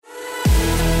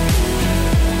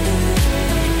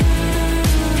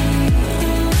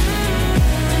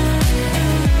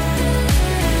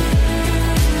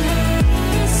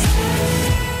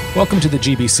Welcome to the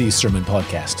GBC Sermon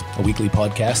Podcast, a weekly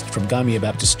podcast from Gymea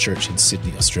Baptist Church in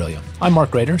Sydney, Australia. I'm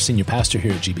Mark Rader, Senior Pastor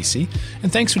here at GBC,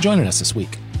 and thanks for joining us this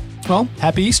week. Well,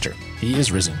 happy Easter. He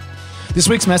is risen. This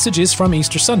week's message is from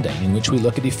Easter Sunday, in which we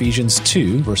look at Ephesians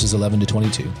 2, verses 11 to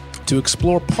 22, to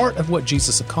explore part of what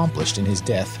Jesus accomplished in his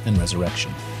death and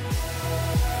resurrection.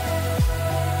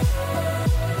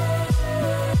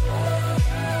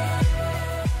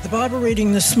 The Bible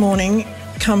reading this morning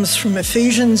comes from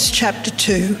Ephesians chapter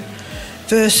 2,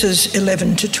 verses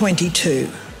 11 to 22.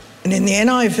 And in the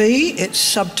NIV, it's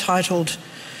subtitled,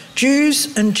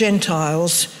 Jews and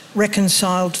Gentiles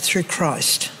Reconciled Through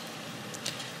Christ.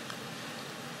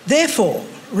 Therefore,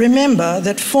 remember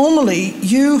that formerly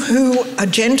you who are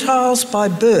Gentiles by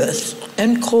birth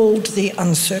and called the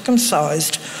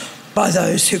uncircumcised by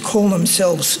those who call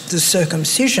themselves the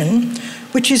circumcision,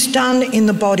 which is done in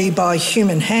the body by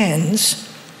human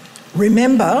hands,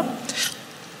 remember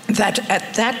that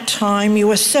at that time you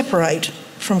were separate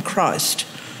from Christ,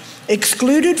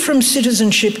 excluded from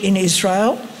citizenship in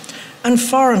Israel and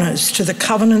foreigners to the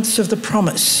covenants of the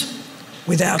promise,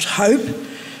 without hope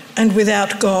and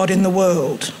without God in the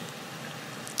world.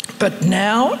 But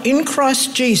now in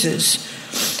Christ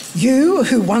Jesus, you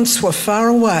who once were far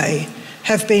away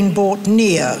have been brought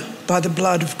near by the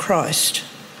blood of Christ.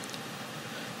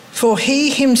 For he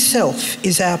himself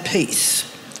is our peace,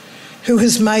 who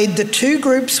has made the two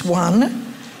groups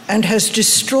one and has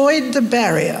destroyed the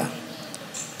barrier,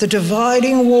 the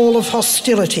dividing wall of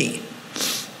hostility,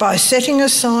 by setting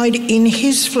aside in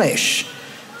his flesh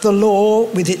the law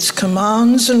with its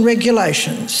commands and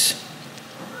regulations.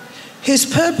 His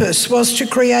purpose was to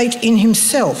create in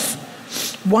himself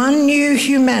one new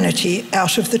humanity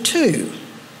out of the two,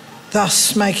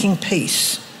 thus making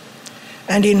peace,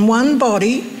 and in one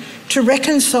body to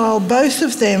reconcile both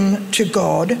of them to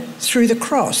God through the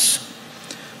cross,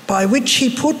 by which he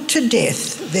put to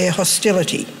death their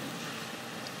hostility.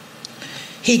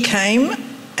 He came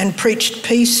and preached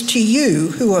peace to you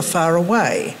who are far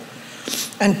away,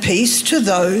 and peace to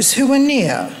those who are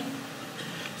near.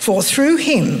 For through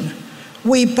him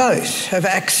we both have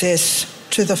access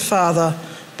to the Father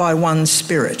by one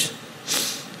Spirit.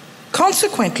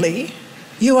 Consequently,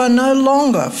 you are no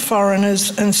longer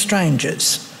foreigners and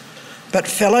strangers, but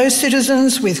fellow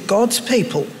citizens with God's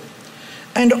people,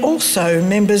 and also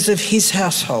members of his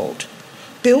household,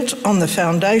 built on the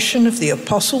foundation of the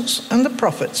apostles and the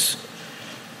prophets,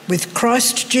 with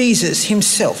Christ Jesus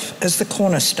himself as the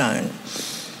cornerstone.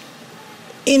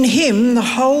 In him the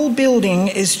whole building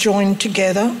is joined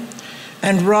together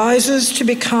and rises to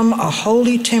become a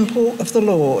holy temple of the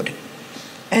Lord.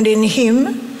 And in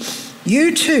him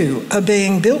you too are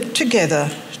being built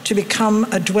together to become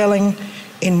a dwelling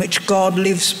in which God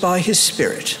lives by his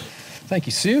Spirit. Thank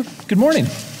you, Sue. Good morning.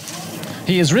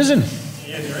 He is risen.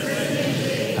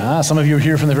 Some of you are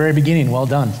here from the very beginning. Well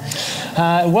done.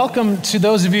 Welcome to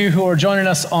those of you who are joining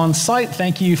us on site.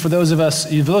 Thank you for those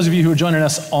of you who are joining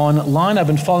us online. I've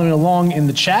been following along in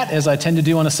the chat as I tend to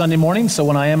do on a Sunday morning. So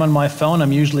when I am on my phone,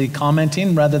 I'm usually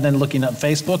commenting rather than looking up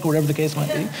Facebook or whatever the case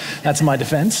might be. That's my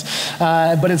defense.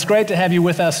 But it's great to have you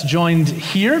with us joined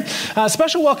here.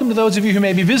 Special welcome to those of you who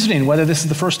may be visiting, whether this is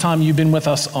the first time you've been with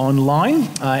us online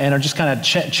and are just kind of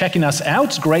checking us out.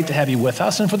 It's great to have you with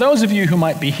us. And for those of you who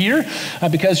might be here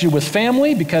because you're with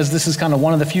family, because this is kind of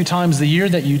one of the few times the year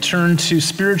that you turn to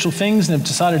spiritual things and have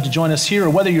decided to join us here, or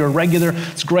whether you're a regular,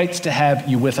 it's great to have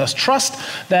you with us. Trust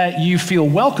that you feel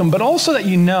welcome, but also that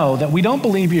you know that we don't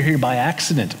believe you're here by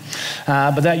accident,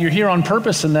 but that you're here on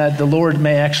purpose and that the Lord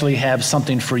may actually have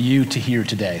something for you to hear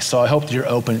today. So I hope that you're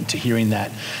open to hearing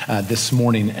that this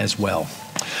morning as well.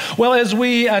 Well, as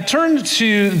we turn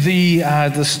to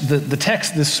the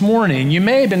text this morning, you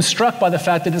may have been struck by the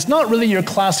fact that it's not really your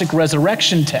classic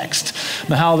resurrection text.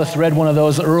 Mahalith read one of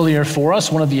those earlier for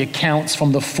us, one of the accounts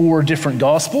from the four different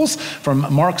Gospels,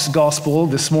 from Mark's Gospel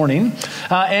this morning.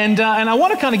 And I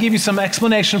want to kind of give you some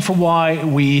explanation for why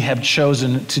we have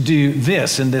chosen to do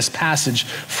this in this passage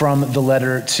from the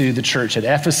letter to the church at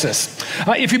Ephesus.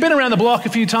 If you've been around the block a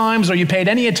few times or you paid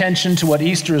any attention to what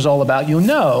Easter is all about, you'll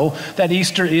know that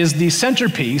Easter is the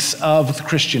centerpiece of the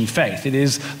Christian faith. It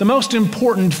is the most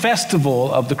important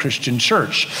festival of the Christian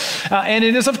church. And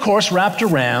it is, of course, wrapped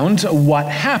around what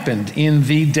happened in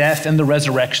the death and the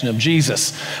resurrection of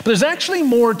Jesus. But there's actually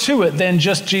more to it than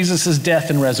just Jesus' death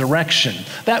and resurrection.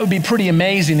 That would be pretty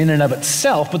amazing in and of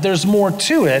itself, but there's more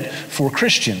to it for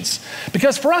Christians.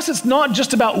 Because for us, it's not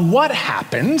just about what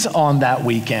happened on that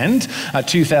weekend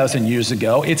 2,000 years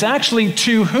ago. It's actually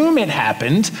to whom it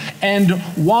happened and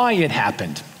why it happened.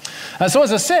 So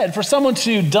as I said, for someone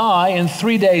to die and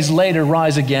 3 days later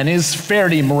rise again is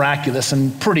fairly miraculous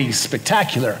and pretty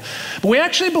spectacular. But we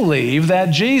actually believe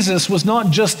that Jesus was not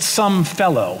just some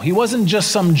fellow. He wasn't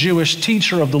just some Jewish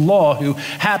teacher of the law who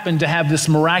happened to have this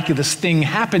miraculous thing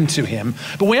happen to him.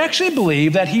 But we actually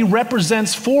believe that he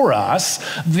represents for us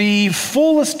the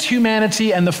fullest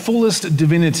humanity and the fullest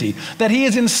divinity. That he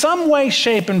is in some way,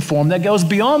 shape, and form that goes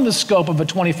beyond the scope of a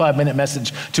 25-minute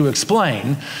message to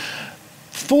explain.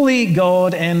 Fully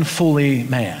God and fully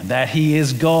man, that he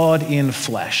is God in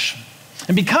flesh.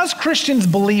 And because Christians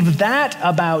believe that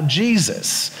about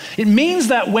Jesus, it means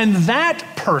that when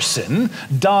that person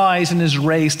dies and is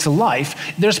raised to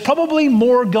life, there's probably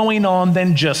more going on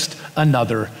than just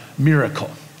another miracle.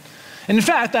 And in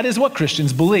fact, that is what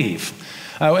Christians believe.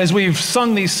 As we've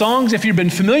sung these songs, if you've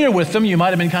been familiar with them, you might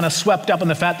have been kind of swept up in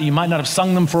the fact that you might not have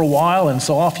sung them for a while, and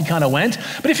so off you kind of went.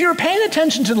 But if you were paying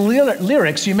attention to the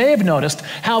lyrics, you may have noticed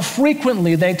how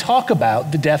frequently they talk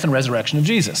about the death and resurrection of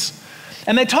Jesus.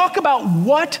 And they talk about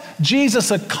what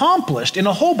Jesus accomplished in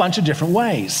a whole bunch of different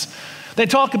ways. They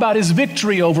talk about his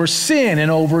victory over sin and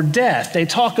over death. They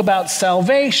talk about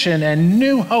salvation and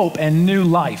new hope and new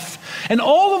life. And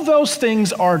all of those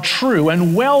things are true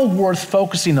and well worth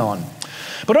focusing on.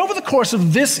 But over the course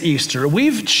of this Easter,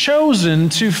 we've chosen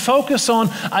to focus on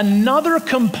another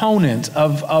component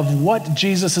of what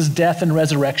Jesus' death and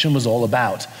resurrection was all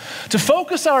about. To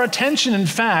focus our attention, in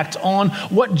fact, on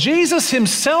what Jesus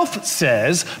himself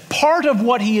says part of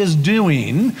what he is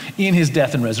doing in his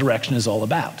death and resurrection is all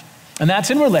about. And that's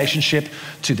in relationship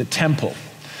to the temple.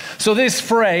 So this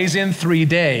phrase, in 3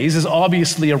 days, is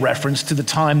obviously a reference to the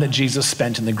time that Jesus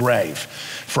spent in the grave.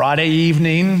 Friday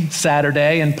evening,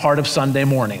 Saturday, and part of Sunday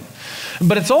morning.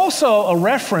 But it's also a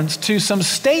reference to some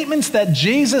statements that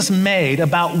Jesus made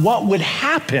about what would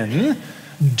happen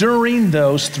during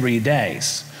those 3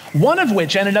 days. One of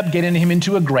which ended up getting him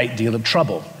into a great deal of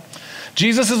trouble.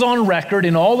 Jesus is on record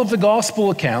in all of the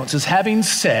gospel accounts as having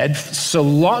said, so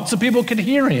lots of people could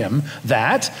hear him,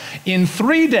 that in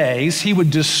 3 days he would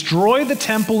destroy the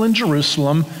temple in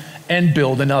Jerusalem and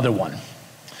build another one.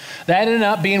 That ended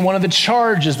up being one of the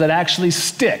charges that actually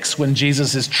sticks when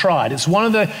Jesus is tried. It's one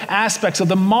of the aspects of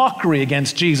the mockery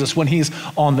against Jesus when he's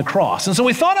on the cross. And so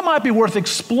we thought it might be worth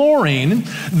exploring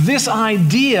this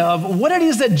idea of what it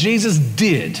is that Jesus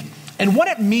did and what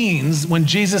it means when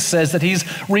Jesus says that he's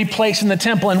replacing the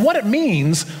temple and what it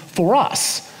means for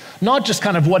us. Not just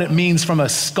kind of what it means from a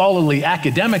scholarly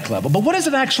academic level, but what does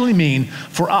it actually mean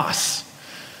for us?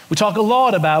 We talk a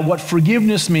lot about what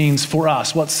forgiveness means for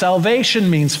us, what salvation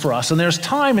means for us, and there's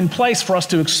time and place for us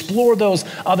to explore those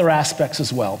other aspects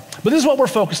as well. But this is what we're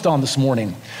focused on this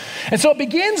morning. And so it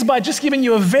begins by just giving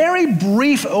you a very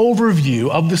brief overview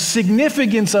of the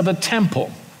significance of a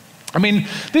temple. I mean,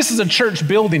 this is a church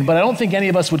building, but I don't think any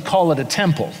of us would call it a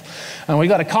temple. We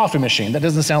got a coffee machine. That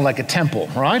doesn't sound like a temple,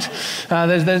 right?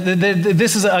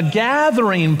 This is a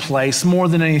gathering place more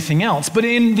than anything else. But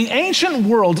in the ancient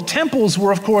world, temples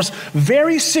were, of course,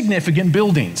 very significant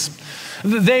buildings.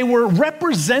 They were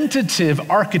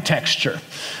representative architecture.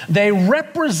 They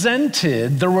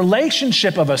represented the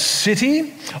relationship of a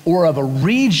city or of a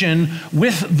region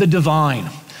with the divine.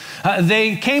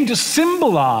 They came to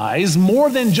symbolize more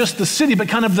than just the city, but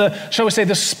kind of the, shall we say,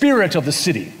 the spirit of the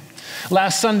city.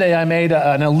 Last Sunday, I made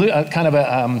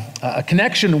a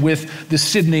connection with the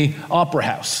Sydney Opera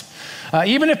House.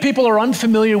 Even if people are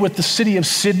unfamiliar with the city of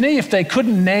Sydney, if they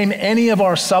couldn't name any of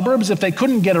our suburbs, if they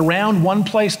couldn't get around one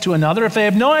place to another, if they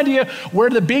have no idea where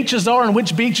the beaches are and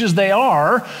which beaches they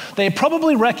are, they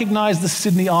probably recognize the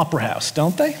Sydney Opera House,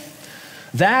 don't they?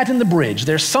 That and the bridge.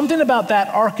 There's something about that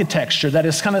architecture that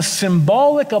is kind of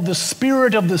symbolic of the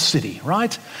spirit of the city,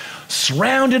 right?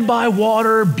 Surrounded by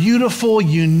water, beautiful,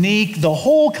 unique, the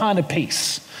whole kind of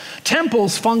piece.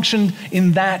 Temples functioned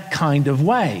in that kind of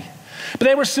way. But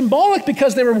they were symbolic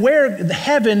because they were where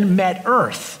heaven met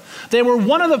earth. They were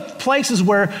one of the places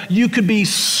where you could be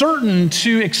certain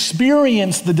to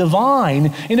experience the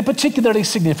divine in a particularly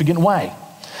significant way.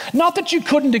 Not that you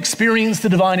couldn't experience the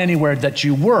divine anywhere that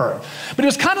you were, but it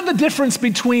was kind of the difference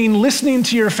between listening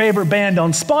to your favorite band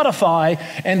on Spotify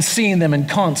and seeing them in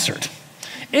concert.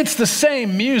 It's the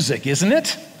same music, isn't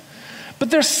it?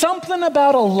 But there's something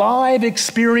about a live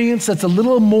experience that's a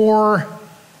little more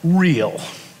real.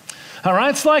 All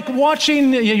right, it's like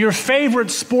watching your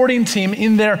favorite sporting team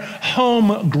in their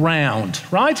home ground,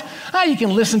 right? You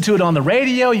can listen to it on the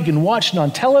radio, you can watch it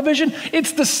on television.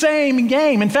 It's the same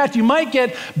game. In fact, you might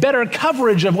get better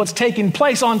coverage of what's taking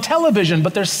place on television,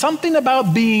 but there's something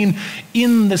about being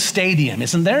in the stadium,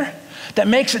 isn't there? That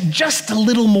makes it just a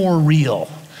little more real.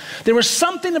 There was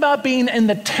something about being in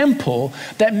the temple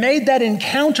that made that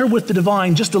encounter with the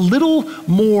divine just a little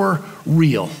more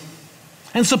real.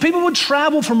 And so people would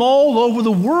travel from all over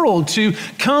the world to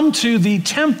come to the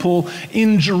temple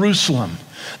in Jerusalem.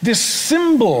 This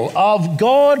symbol of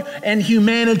God and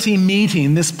humanity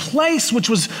meeting, this place which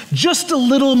was just a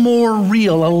little more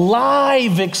real, a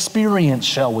live experience,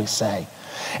 shall we say.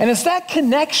 And it's that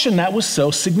connection that was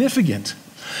so significant.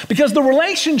 Because the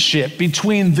relationship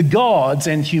between the gods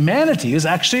and humanity is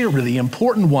actually a really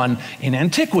important one in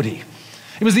antiquity.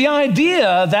 It was the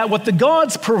idea that what the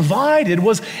gods provided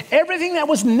was everything that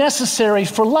was necessary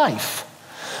for life.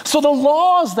 So the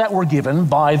laws that were given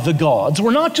by the gods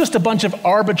were not just a bunch of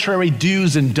arbitrary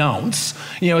do's and don'ts,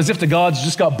 as if the gods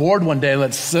just got bored one day,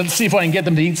 let's see if I can get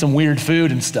them to eat some weird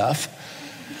food and stuff.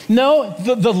 No,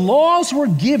 the laws were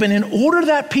given in order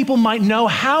that people might know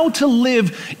how to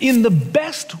live in the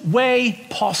best way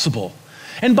possible.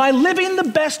 And by living the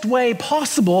best way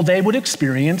possible, they would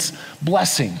experience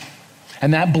blessing.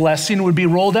 And that blessing would be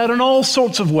rolled out in all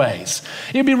sorts of ways.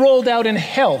 It would be rolled out in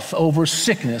health over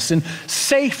sickness, in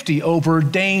safety over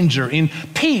danger, in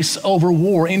peace over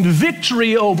war, in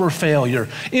victory over failure,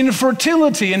 in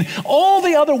fertility, and all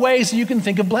the other ways that you can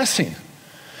think of blessing.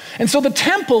 And so the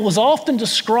temple was often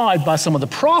described by some of the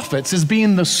prophets as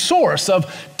being the source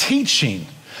of teaching,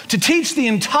 to teach the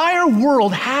entire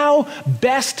world how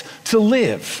best to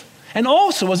live, and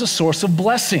also as a source of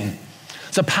blessing.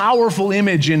 It's a powerful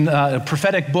image in a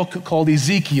prophetic book called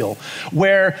Ezekiel,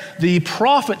 where the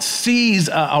prophet sees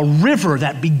a river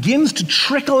that begins to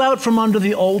trickle out from under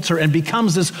the altar and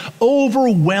becomes this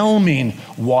overwhelming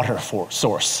water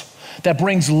source that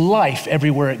brings life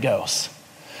everywhere it goes.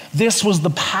 This was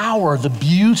the power, the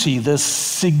beauty, the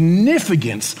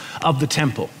significance of the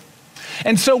temple.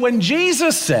 And so when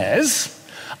Jesus says,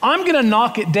 I'm going to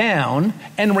knock it down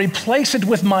and replace it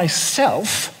with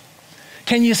myself,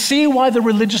 can you see why the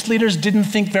religious leaders didn't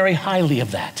think very highly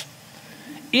of that?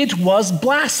 It was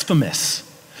blasphemous.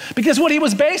 Because what he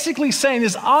was basically saying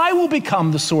is, I will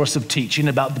become the source of teaching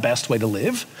about the best way to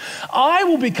live. I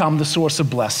will become the source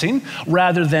of blessing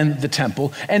rather than the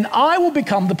temple. And I will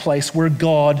become the place where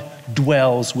God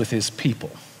dwells with his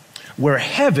people, where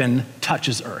heaven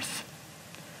touches earth.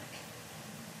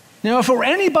 Now, if it were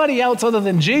anybody else other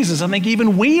than Jesus, I think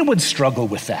even we would struggle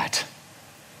with that.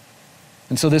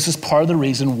 And so this is part of the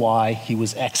reason why he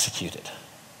was executed.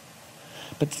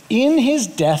 But in his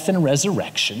death and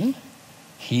resurrection,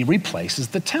 he replaces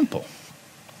the temple.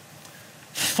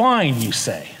 Fine, you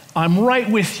say. I'm right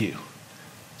with you.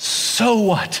 So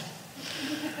what?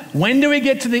 When do we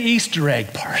get to the Easter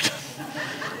egg part?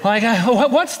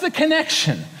 What's the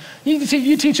connection?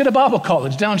 You teach at a Bible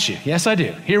college, don't you? Yes, I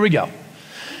do. Here we go.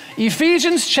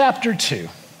 Ephesians chapter 2,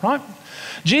 right?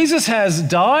 Jesus has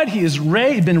died, he has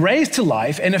been raised to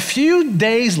life, and a few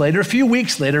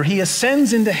weeks later, he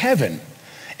ascends into heaven.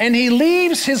 And he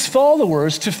leaves his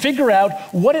followers to figure out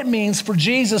what it means for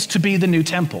Jesus to be the new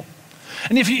temple.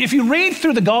 And if you read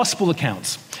through the gospel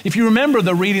accounts, if you remember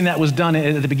the reading that was done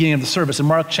at the beginning of the service in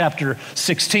Mark chapter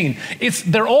 16,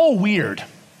 they're all weird.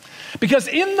 Because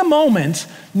in the moment,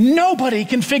 nobody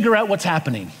can figure out what's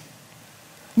happening.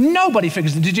 Nobody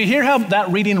figures it. Did you hear how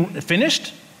that reading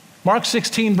finished? Mark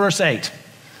 16, verse 8.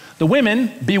 The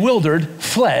women, bewildered,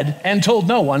 fled and told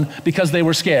no one because they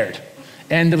were scared.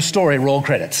 End of story, roll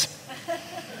credits.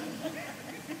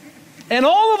 And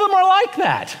all of them are like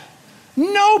that.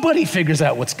 Nobody figures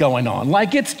out what's going on.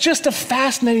 It's just a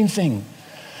fascinating thing.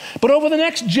 But over the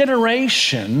next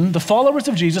generation, the followers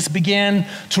of Jesus began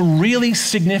to really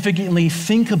significantly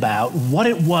think about what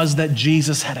it was that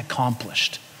Jesus had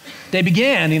accomplished. They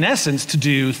began, in essence, to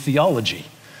do theology.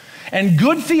 And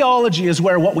good theology is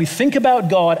where what we think about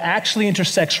God actually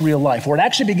intersects real life, where it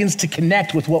actually begins to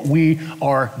connect with what we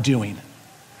are doing.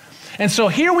 And so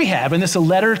here we have, and this is a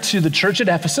letter to the church at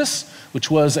Ephesus, which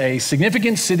was a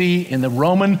significant city in the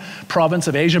Roman province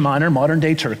of Asia Minor,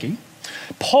 modern-day Turkey.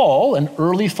 Paul, an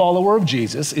early follower of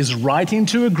Jesus, is writing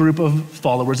to a group of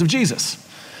followers of Jesus.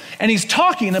 And he's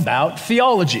talking about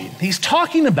theology. He's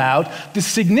talking about the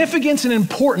significance and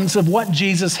importance of what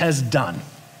Jesus has done.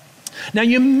 Now,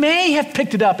 you may have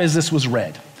picked it up as this was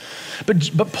read,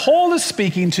 but Paul is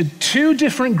speaking to two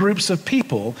different groups of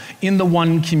people in the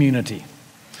one community.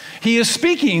 He is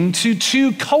speaking to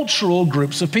two cultural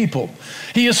groups of people.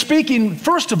 He is speaking,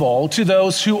 first of all, to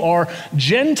those who are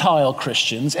Gentile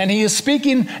Christians, and he is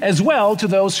speaking as well to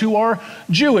those who are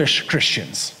Jewish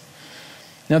Christians.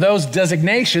 Now, those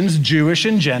designations, Jewish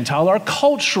and Gentile, are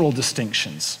cultural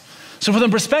distinctions. So from the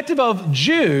perspective of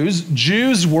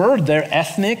Jews were their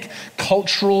ethnic,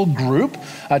 cultural group,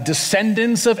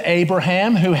 descendants of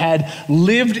Abraham who had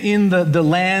lived in the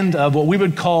land of what we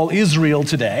would call Israel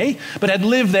today, but had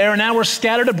lived there and now were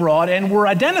scattered abroad and were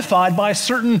identified by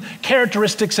certain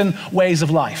characteristics and ways of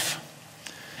life.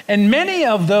 And many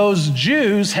of those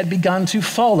Jews had begun to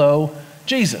follow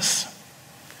Jesus.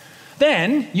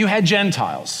 Then you had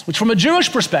Gentiles, which from a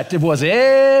Jewish perspective was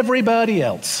everybody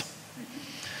else.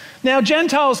 Now,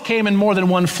 Gentiles came in more than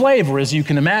one flavor, as you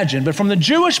can imagine, but from the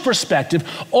Jewish perspective,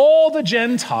 all the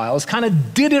Gentiles kind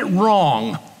of did it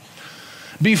wrong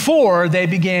before they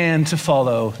began to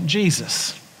follow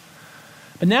Jesus.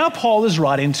 But now Paul is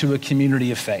writing to a community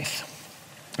of faith,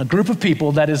 a group of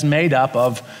people that is made up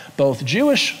of both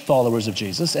Jewish followers of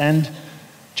Jesus and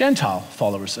Gentile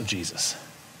followers of Jesus.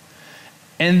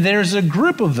 And there's a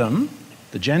group of them,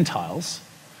 the Gentiles,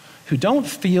 who don't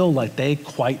feel like they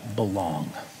quite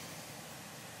belong.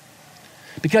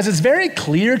 Because it's very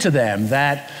clear to them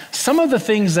that some of the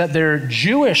things that their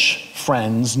Jewish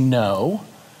friends know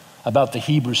about the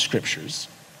Hebrew Scriptures,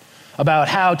 about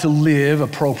how to live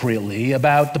appropriately,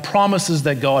 about the promises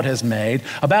that God has made,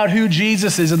 about who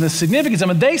Jesus is and the significance of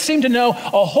it, they seem to know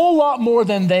a whole lot more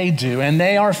than they do, and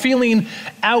they are feeling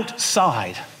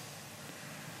outside.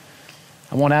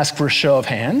 I won't ask for a show of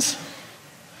hands,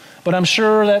 but I'm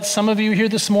sure that some of you here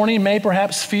this morning may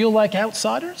perhaps feel like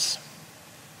outsiders.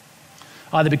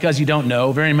 Either because you don't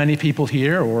know very many people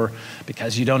here, or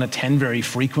because you don't attend very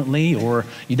frequently, or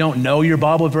you don't know your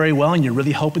Bible very well and you're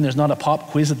really hoping there's not a pop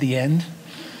quiz at the end,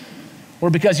 or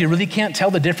because you really can't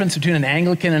tell the difference between an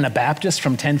Anglican and a Baptist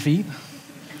from 10 feet.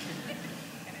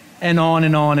 And on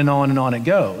and on and on and on it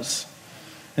goes.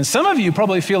 And some of you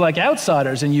probably feel like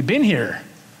outsiders and you've been here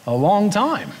a long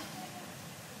time.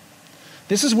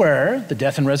 This is where the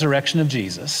death and resurrection of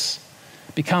Jesus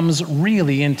becomes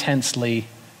really intensely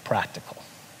practical.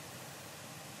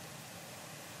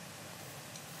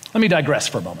 Let me digress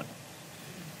for a moment.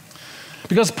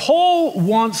 Because Paul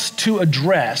wants to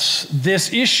address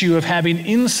this issue of having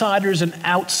insiders and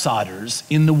outsiders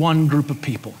in the one group of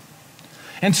people.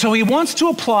 And so he wants to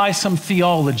apply some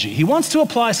theology. He wants to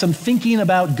apply some thinking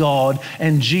about God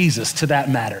and Jesus to that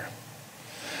matter.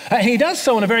 And he does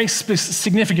so in a very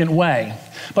significant way.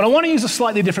 But I want to use a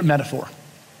slightly different metaphor.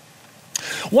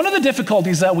 One of the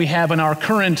difficulties that we have in our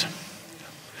current,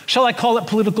 shall I call it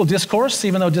political discourse,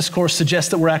 even though discourse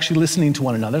suggests that we're actually listening to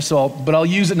one another, but I'll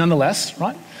use it nonetheless,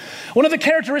 right? One of the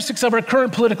characteristics of our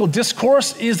current political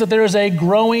discourse is that there is a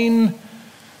growing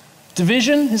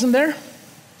division, isn't there?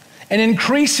 And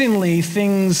increasingly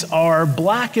things are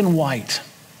black and white.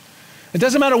 It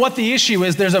doesn't matter what the issue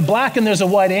is, there's a black and there's a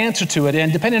white answer to it,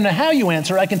 and depending on how you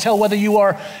answer, I can tell whether you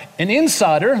are an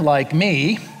insider like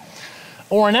me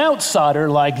or an outsider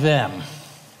like them,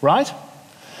 right?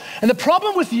 And the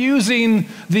problem with using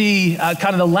the kind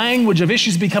of the language of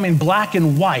issues becoming black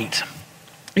and white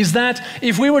is that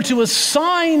if we were to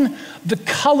assign the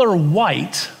color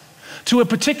white to a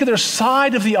particular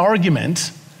side of the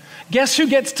argument, guess who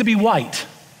gets to be white?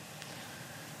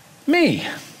 Me,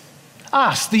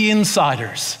 us, the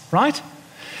insiders, right?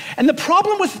 And the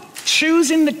problem with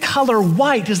choosing the color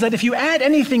white is that if you add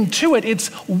anything to it, its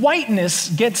whiteness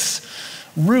gets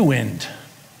ruined.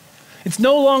 It's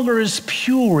no longer as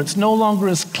pure, it's no longer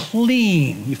as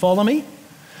clean. You follow me?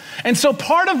 And so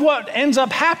part of what ends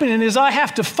up happening is I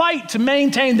have to fight to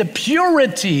maintain the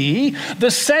purity,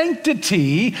 the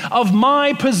sanctity of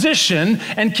my position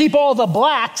and keep all the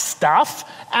black stuff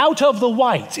out of the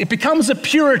white. It becomes a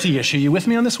purity issue. You with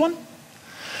me on this one?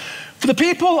 For the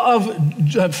people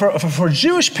for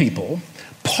Jewish people,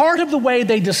 part of the way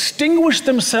they distinguished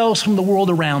themselves from the world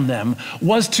around them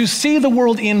was to see the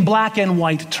world in black and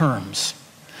white terms.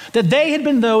 That they had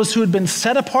been those who had been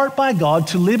set apart by God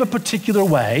to live a particular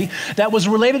way that was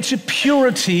related to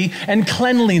purity and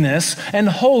cleanliness and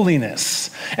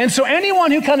holiness. And so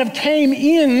anyone who kind of came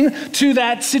in to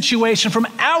that situation from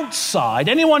outside,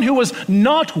 anyone who was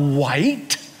not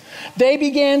white, they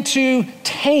began to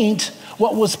taint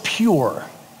what was pure.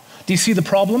 Do you see the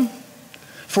problem?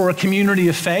 For a community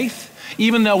of faith,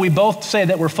 even though we both say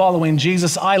that we're following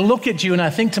Jesus, I look at you and I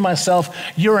think to myself,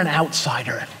 you're an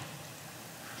outsider.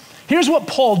 Here's what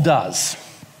Paul does.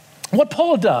 What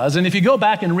Paul does, and if you go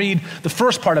back and read the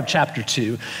first part of chapter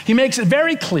 2, he makes it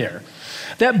very clear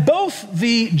that both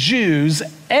the Jews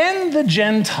and the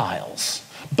Gentiles,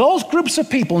 both groups of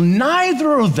people,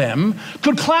 neither of them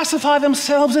could classify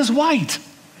themselves as white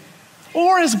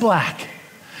or as black,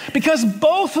 because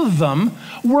both of them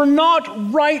were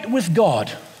not right with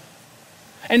God.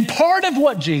 And part of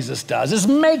what Jesus does is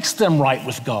makes them right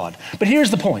with God. But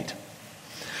here's the point.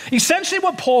 Essentially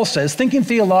what Paul says, thinking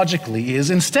theologically, is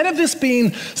instead of this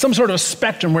being some sort of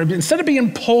spectrum, where instead of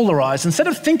being polarized, instead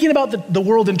of thinking about the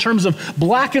world in terms of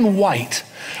black and white,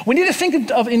 we need to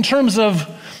think of in terms of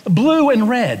blue and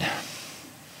red.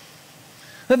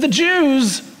 That the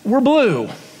Jews were blue,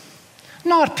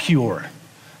 not pure,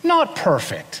 not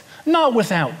perfect, not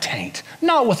without taint,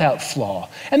 not without flaw.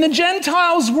 And the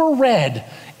Gentiles were red,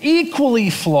 equally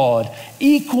flawed,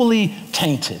 equally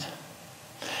tainted.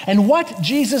 And what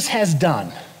Jesus has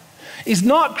done is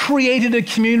not created a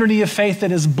community of faith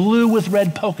that is blue with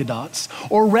red polka dots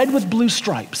or red with blue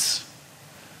stripes,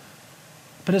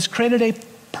 but has created a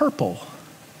purple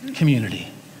community.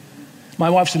 My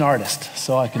wife's an artist,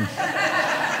 so I can,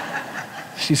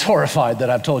 she's horrified that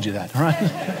I've told you that,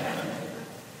 right?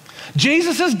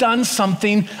 Jesus has done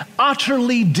something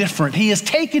utterly different. He has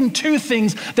taken two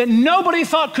things that nobody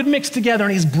thought could mix together,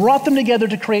 and he's brought them together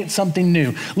to create something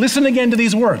new. Listen again to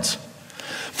these words.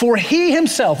 For he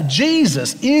himself,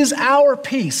 Jesus, is our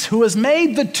peace, who has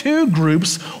made the two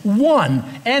groups one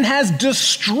and has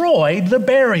destroyed the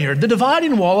barrier, the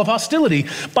dividing wall of hostility,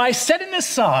 by setting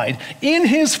aside in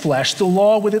his flesh the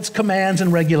law with its commands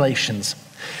and regulations.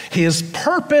 His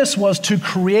purpose was to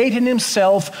create in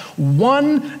himself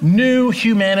one new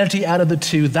humanity out of the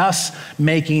two, thus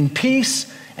making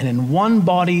peace, and in one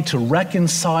body to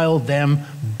reconcile them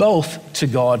both to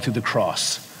God through the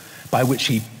cross, by which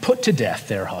he put to death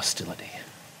their hostility.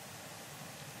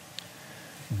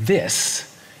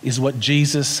 This is what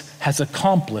Jesus has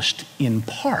accomplished in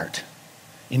part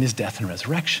in his death and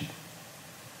resurrection.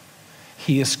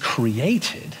 He has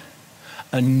created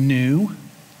a new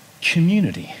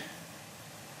community,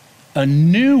 a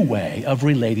new way of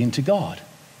relating to God.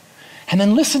 And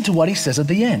then listen to what he says at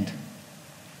the end.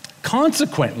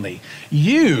 Consequently,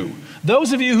 you,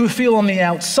 those of you who feel on the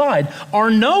outside, are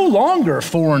no longer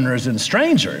foreigners and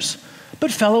strangers, but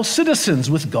fellow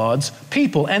citizens with God's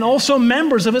people and also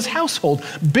members of his household,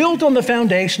 built on the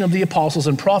foundation of the apostles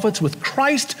and prophets, with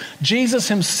Christ Jesus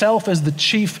himself as the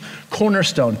chief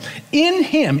cornerstone. In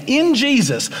him, in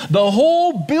Jesus, the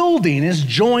whole building is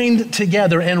joined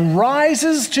together and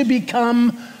rises to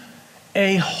become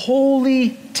a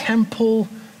holy temple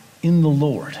in the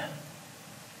Lord.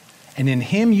 And in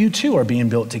him you too are being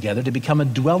built together to become a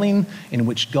dwelling in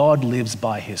which God lives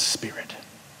by his Spirit.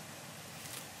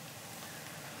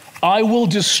 I will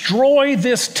destroy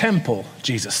this temple,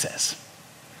 Jesus says.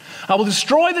 I will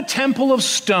destroy the temple of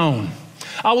stone.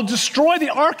 I will destroy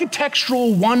the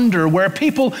architectural wonder where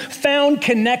people found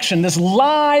connection, this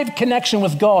live connection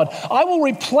with God. I will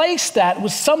replace that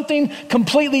with something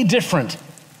completely different.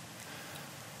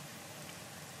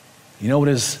 You know what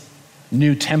his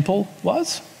new temple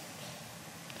was?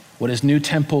 What his new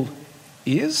temple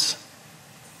is?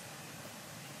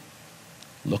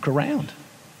 Look around.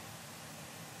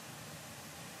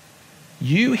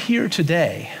 You here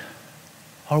today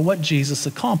are what Jesus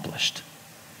accomplished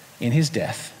in his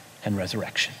death and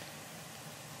resurrection.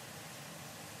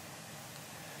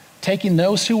 Taking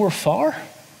those who were far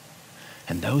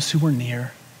and those who were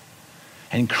near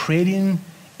and creating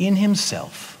in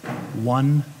himself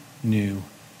one new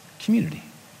community.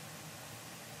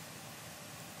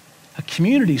 A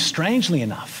community, strangely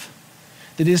enough,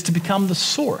 that is to become the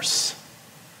source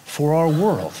for our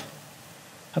world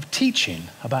of teaching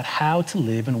about how to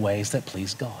live in ways that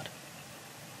please God.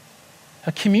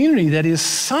 A community that is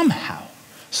somehow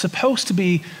supposed to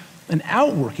be an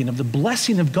outworking of the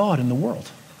blessing of God in the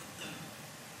world.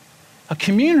 A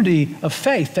community of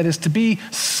faith that is to be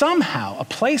somehow a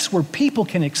place where people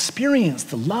can experience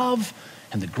the love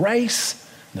and the grace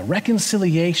and the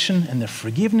reconciliation and the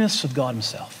forgiveness of God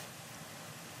himself.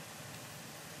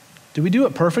 Do we do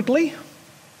it perfectly?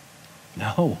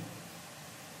 No.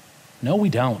 No, we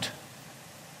don't.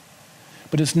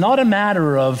 But it's not a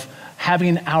matter of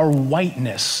having our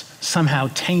whiteness somehow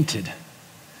tainted.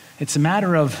 It's a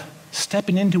matter of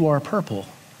stepping into our purple,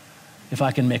 if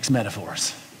I can mix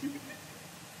metaphors.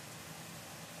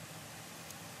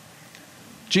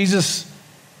 Jesus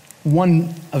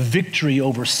won a victory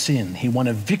over sin. He won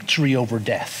a victory over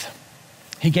death.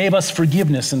 He gave us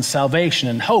forgiveness and salvation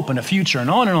and hope and a future, and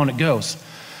on it goes.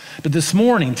 But this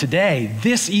morning, today,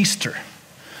 this Easter,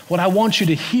 what I want you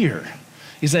to hear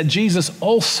is that Jesus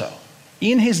also,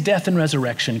 in his death and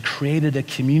resurrection, created a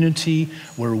community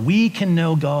where we can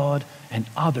know God and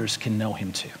others can know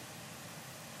him too.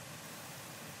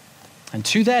 And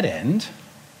to that end,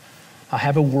 I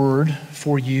have a word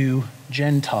for you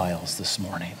Gentiles this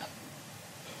morning.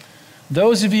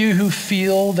 Those of you who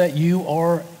feel that you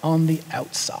are on the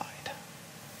outside.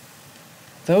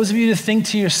 Those of you who think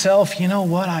to yourself, you know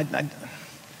what, I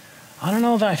don't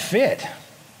know if I fit.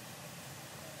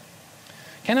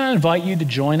 can I invite you to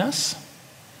join us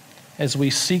as we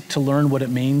seek to learn what it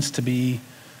means to be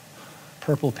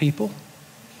purple people?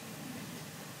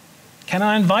 Can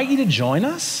I invite you to join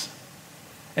us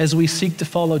as we seek to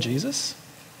follow Jesus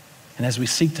and as we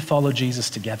seek to follow Jesus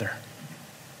together?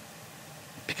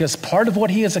 Because part of what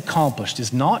he has accomplished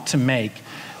is not to make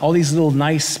all these little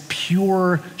nice,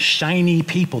 pure, shiny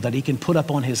people that he can put up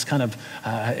on his kind of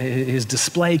his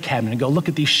display cabinet and go, look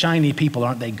at these shiny people,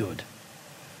 aren't they good?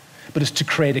 But it's to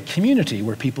create a community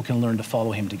where people can learn to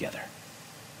follow him together.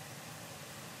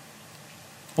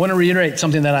 I want to reiterate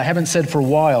something that I haven't said for a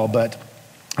while, but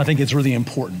I think it's really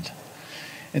important.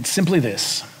 It's simply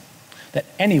this, that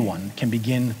anyone can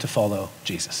begin to follow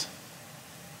Jesus.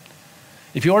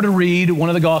 If you are to read one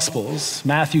of the Gospels,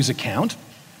 Matthew's account,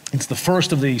 it's the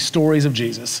first of the stories of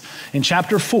Jesus. In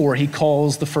chapter 4, he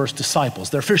calls the first disciples.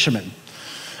 They're fishermen.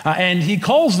 And he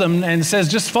calls them and says,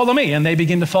 just follow me, and they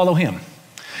begin to follow him.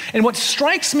 And what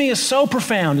strikes me as so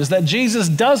profound is that Jesus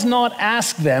does not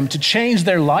ask them to change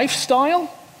their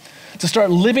lifestyle, to start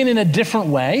living in a different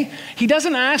way. He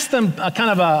doesn't ask them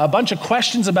a bunch of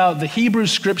questions about the Hebrew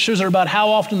scriptures or about how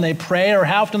often they pray or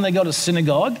how often they go to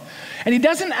synagogue. And he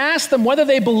doesn't ask them whether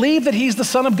they believe that he's the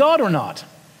Son of God or not.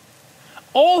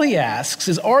 All he asks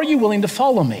is, are you willing to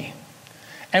follow me?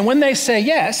 And when they say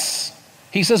yes,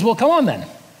 he says, well, come on then.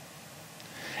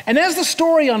 And as the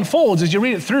story unfolds, as you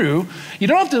read it through, you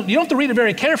don't have to read it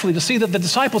very carefully to see that the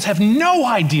disciples have no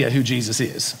idea who Jesus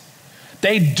is.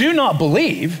 They do not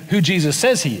believe who Jesus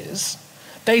says he is.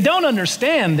 They don't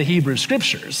understand the Hebrew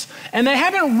scriptures, and they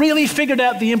haven't really figured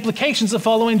out the implications of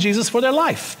following Jesus for their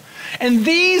life. And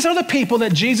these are the people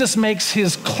that Jesus makes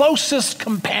his closest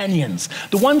companions,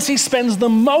 the ones he spends the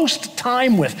most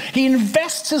time with. He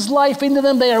invests his life into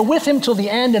them. They are with him till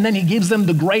the end, and then he gives them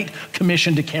the great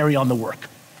commission to carry on the work.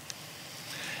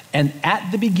 And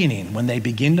at the beginning, when they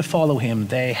begin to follow him,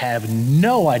 they have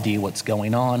no idea what's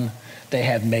going on. They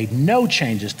have made no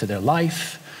changes to their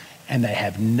life, and they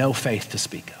have no faith to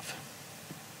speak of.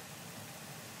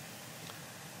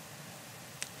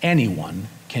 Anyone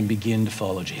can begin to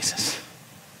follow Jesus.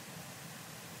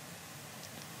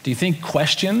 Do you think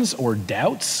questions or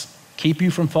doubts keep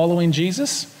you from following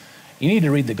Jesus? You need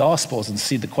to read the Gospels and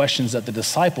see the questions that the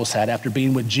disciples had after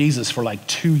being with Jesus for like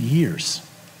 2 years.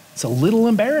 It's a little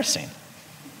embarrassing.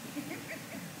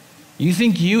 You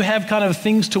think you have kind of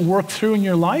things to work through in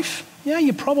your life? Yeah,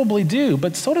 you probably do,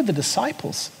 but so did the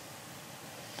disciples.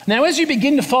 Now, as you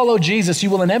begin to follow Jesus, you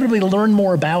will inevitably learn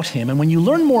more about him. And when you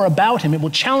learn more about him, it will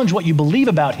challenge what you believe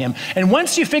about him. And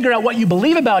once you figure out what you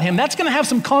believe about him, that's going to have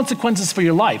some consequences for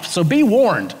your life. So be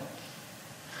warned.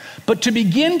 But to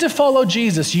begin to follow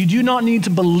Jesus, you do not need to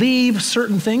believe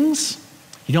certain things.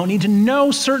 You don't need to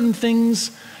know certain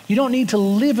things. You don't need to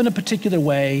live in a particular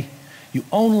way. You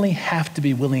only have to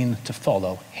be willing to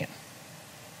follow him.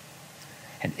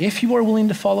 And if you are willing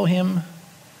to follow him,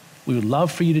 we would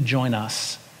love for you to join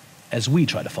us as we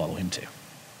try to follow him too.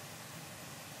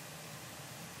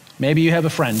 Maybe you have a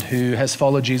friend who has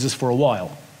followed Jesus for a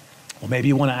while. Well, maybe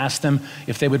you want to ask them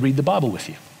if they would read the Bible with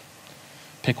you.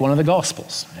 Pick one of the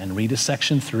Gospels and read a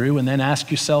section through, and then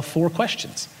ask yourself 4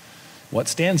 questions. What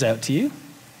stands out to you?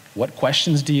 What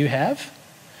questions do you have?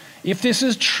 If this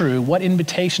is true, what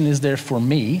invitation is there for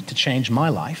me to change my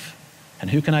life? And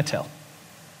who can I tell?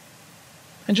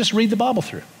 And just read the Bible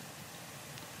through.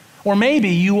 Or maybe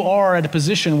you are at a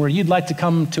position where you'd like to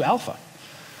come to Alpha,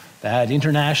 that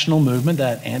international movement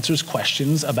that answers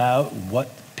questions about what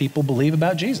people believe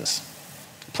about Jesus.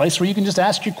 A place where you can just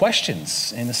ask your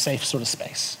questions in a safe sort of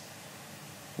space.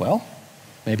 Well,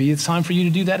 maybe it's time for you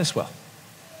to do that as well.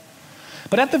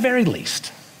 But at the very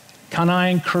least, can I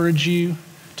encourage you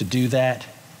to do that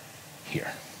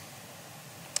here?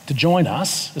 To join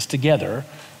us as together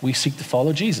we seek to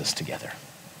follow Jesus together.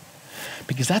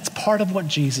 Because that's part of what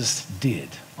Jesus did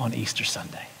on Easter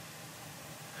Sunday.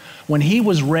 When he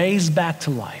was raised back to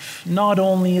life, not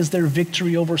only is there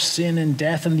victory over sin and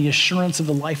death and the assurance of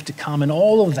the life to come and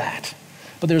all of that,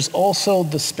 but there's also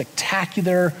the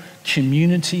spectacular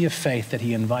community of faith that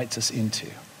he invites us into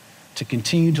to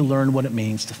continue to learn what it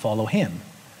means to follow him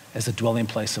as the dwelling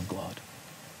place of God.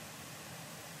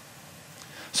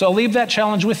 So I'll leave that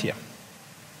challenge with you.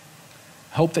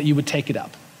 I hope that you would take it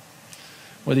up.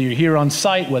 Whether you're here on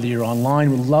site, whether you're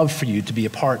online, we'd love for you to be a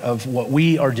part of what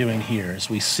we are doing here as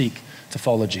we seek to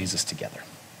follow Jesus together.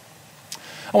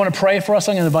 I want to pray for us.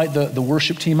 I'm going to invite the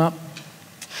worship team up.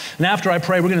 And after I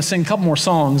pray, we're going to sing a couple more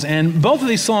songs. And both of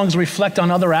these songs reflect on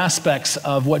other aspects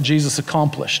of what Jesus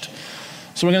accomplished.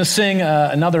 So we're going to sing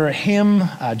another hymn.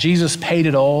 Jesus Paid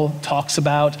It All talks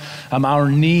about our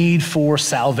need for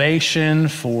salvation,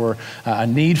 for a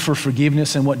need for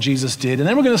forgiveness and what Jesus did. And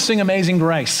then we're going to sing Amazing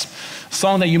Grace, a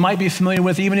song that you might be familiar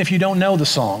with even if you don't know the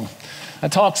song.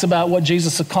 It talks about what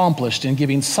Jesus accomplished in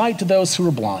giving sight to those who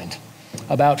are blind,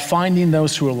 about finding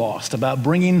those who are lost, about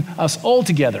bringing us all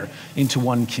together into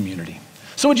one community.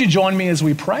 So would you join me as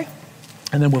we pray?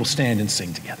 And then we'll stand and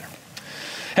sing together.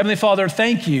 Heavenly Father,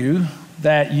 thank you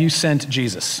that you sent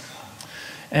Jesus.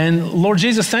 And Lord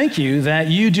Jesus, thank you that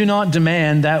you do not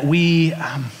demand that we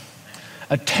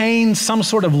attain some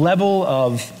sort of level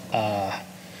of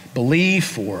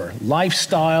belief or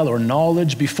lifestyle or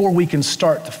knowledge before we can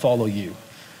start to follow you.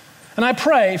 And I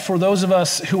pray for those of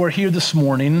us who are here this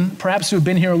morning, perhaps who have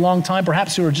been here a long time,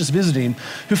 perhaps who are just visiting,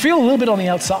 who feel a little bit on the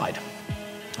outside.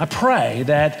 I pray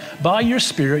that by your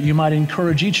Spirit, you might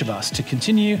encourage each of us to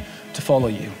continue to follow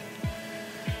you.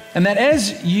 And that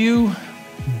as you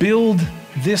build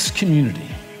this community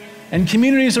and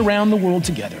communities around the world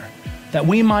together, that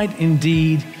we might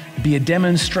indeed be a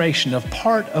demonstration of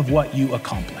part of what you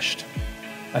accomplished.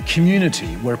 A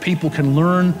community where people can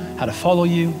learn how to follow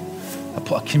you, a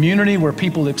community where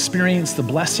people experience the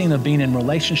blessing of being in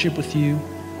relationship with you,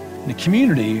 and a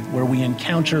community where we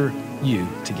encounter you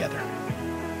together.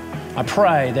 I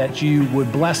pray that you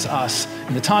would bless us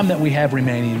in the time that we have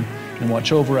remaining and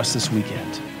watch over us this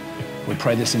weekend. We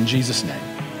pray this in Jesus' name.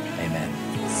 Amen.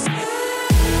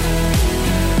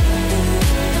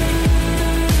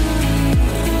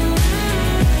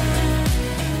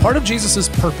 Part of Jesus'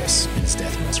 purpose in his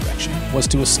death and resurrection was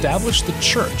to establish the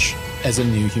church as a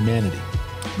new humanity.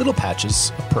 Little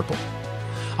patches of purple.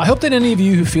 I hope that any of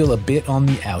you who feel a bit on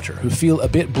the outer, who feel a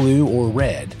bit blue or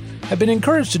red, have been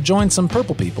encouraged to join some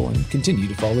purple people and continue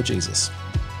to follow Jesus.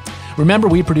 Remember,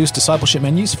 we produce discipleship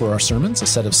menus for our sermons, a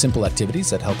set of simple activities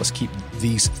that help us keep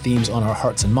these themes on our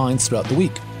hearts and minds throughout the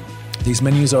week. These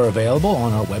menus are available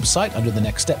on our website under the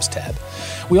Next Steps tab.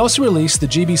 We also release the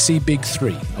GBC Big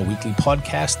 3, a weekly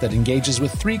podcast that engages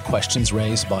with 3 questions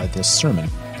raised by this sermon.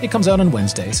 It comes out on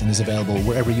Wednesdays and is available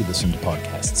wherever you listen to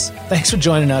podcasts. Thanks for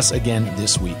joining us again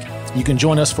this week. You can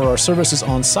join us for our services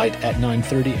on site at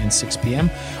 9:30 and 6 p.m.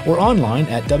 or online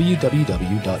at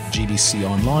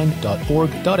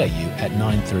www.gbconline.org.au at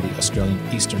 9:30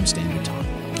 Australian Eastern Standard Time.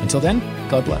 Until then,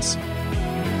 God bless.